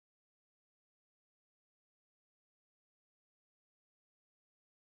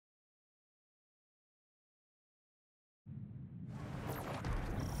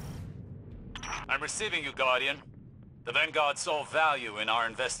I'm receiving you, Guardian. The Vanguard saw value in our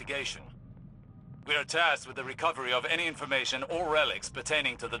investigation. We are tasked with the recovery of any information or relics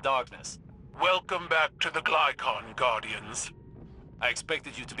pertaining to the Darkness. Welcome back to the Glykon, Guardians. I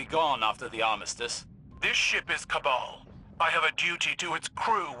expected you to be gone after the armistice. This ship is Cabal. I have a duty to its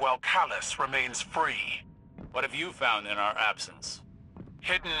crew while Calus remains free. What have you found in our absence?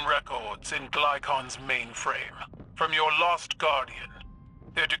 Hidden records in Glykon's mainframe. From your lost Guardian.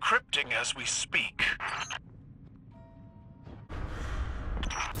 They're decrypting as we speak.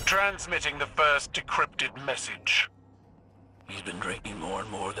 Transmitting the first decrypted message. He's been drinking more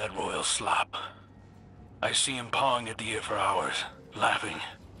and more of that royal slop. I see him pawing at the air for hours, laughing,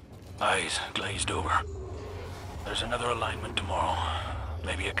 eyes glazed over. There's another alignment tomorrow.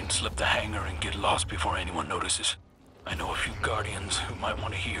 Maybe I can slip the hangar and get lost before anyone notices. I know a few Guardians who might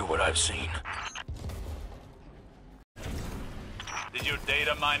want to hear what I've seen. Did your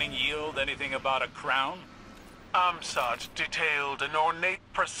data mining yield anything about a crown? Amsat detailed an ornate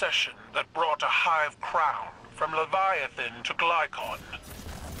procession that brought a hive crown from Leviathan to Glykon.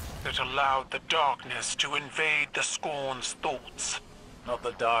 It allowed the darkness to invade the Scorn's thoughts. Not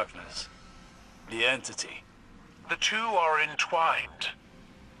the darkness. The entity. The two are entwined.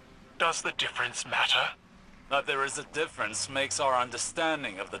 Does the difference matter? That there is a difference makes our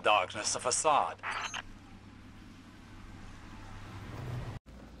understanding of the darkness a facade.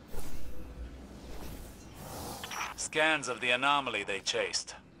 Scans of the anomaly they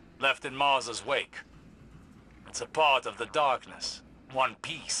chased, left in Mars's wake. It's a part of the darkness, one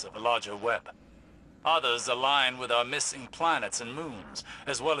piece of a larger web. Others align with our missing planets and moons,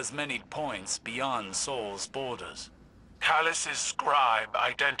 as well as many points beyond Sol's borders. Calus' scribe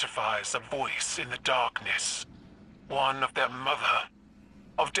identifies a voice in the darkness. One of their mother,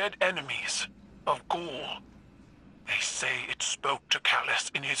 of dead enemies, of Gaul. They say it spoke to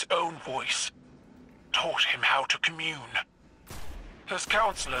Calus in his own voice, taught him how to commune. His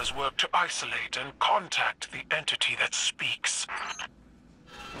counselors work to isolate and contact the entity that speaks.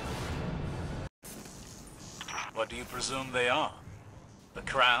 What do you presume they are? The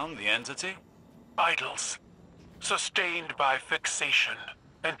crown, the entity? Idols, sustained by fixation,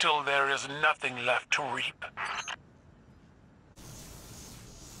 until there is nothing left to reap.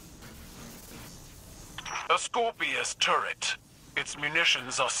 A Scorpius turret. Its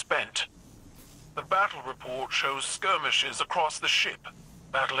munitions are spent. The battle report shows skirmishes across the ship,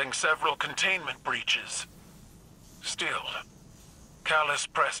 battling several containment breaches. Still, Calus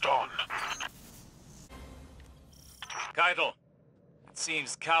pressed on. Caiatl, it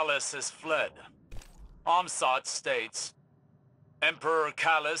seems Calus has fled. Amsat states, Emperor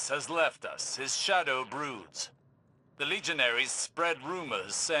Calus has left us, his shadow broods. The legionaries spread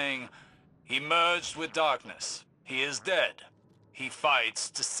rumors saying, he merged with darkness, he is dead, he fights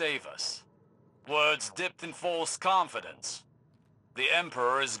to save us. Words dipped in false confidence. The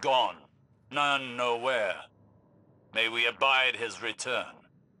Emperor is gone, none know where. May we abide his return.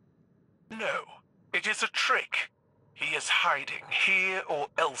 No, it is a trick. He is hiding here or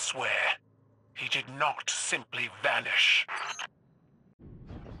elsewhere. He did not simply vanish.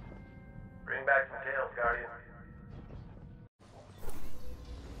 Bring back some tales, Guardian.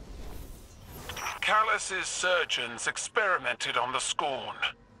 Calus' surgeons experimented on the Scorn.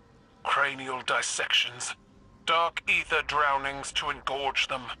 Cranial dissections, dark ether drownings to engorge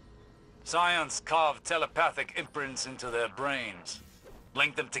them. Science carved telepathic imprints into their brains,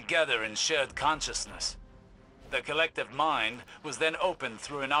 linked them together in shared consciousness. Their collective mind was then opened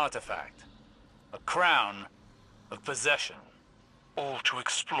through an artifact, a crown of possession. All to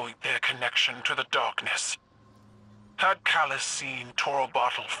exploit their connection to the darkness. Had Calus seen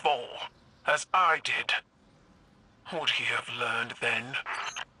Torobatl fall, as I did, would he have learned then?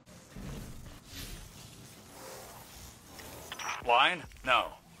 Wine? No.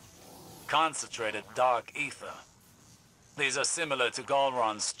 Concentrated dark ether. These are similar to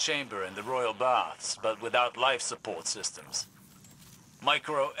Galron's chamber in the royal baths, but without life support systems.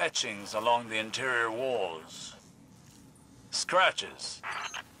 Micro-etchings along the interior walls. Scratches.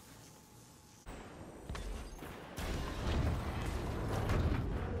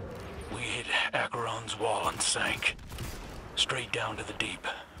 We hit Acheron's wall and sank. Straight down to the deep.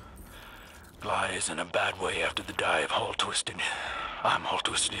 Gly is in a bad way after the dive, all twisted. I'm all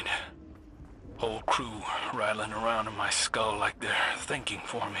twisted. Whole crew rattling around in my skull like they're thinking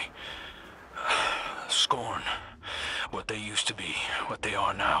for me. Scorn. What they used to be, what they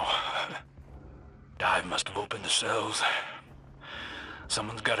are now. Dive must have opened the cells.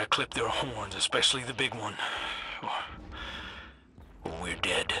 Someone's gotta clip their horns, especially the big one. Or we're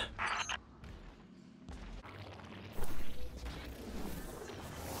dead.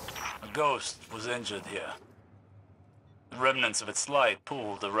 ghost was injured here. The remnants of its light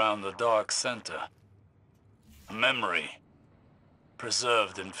pooled around the dark center. A memory,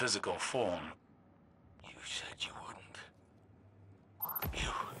 preserved in physical form. You said you wouldn't.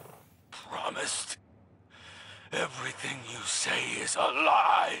 You promised. Everything you say is a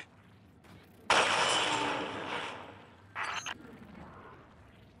lie. But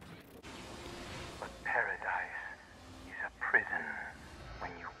paradise is a prison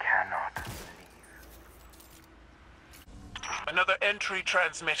when you cannot leave. Another entry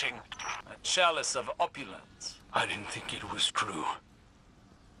transmitting. A chalice of opulence. I didn't think it was true.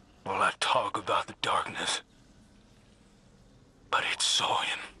 All that talk about the darkness. But it saw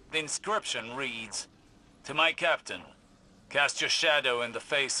him. The inscription reads, "To my captain, cast your shadow in the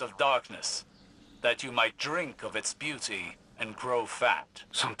face of darkness, that you might drink of its beauty and grow fat."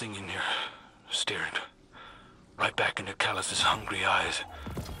 Something in there stared right back into Calus's hungry eyes.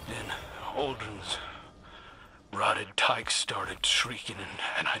 Then Aldrin's rotted tyke started shrieking,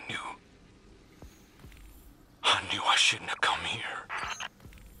 and I knew I shouldn't have come here.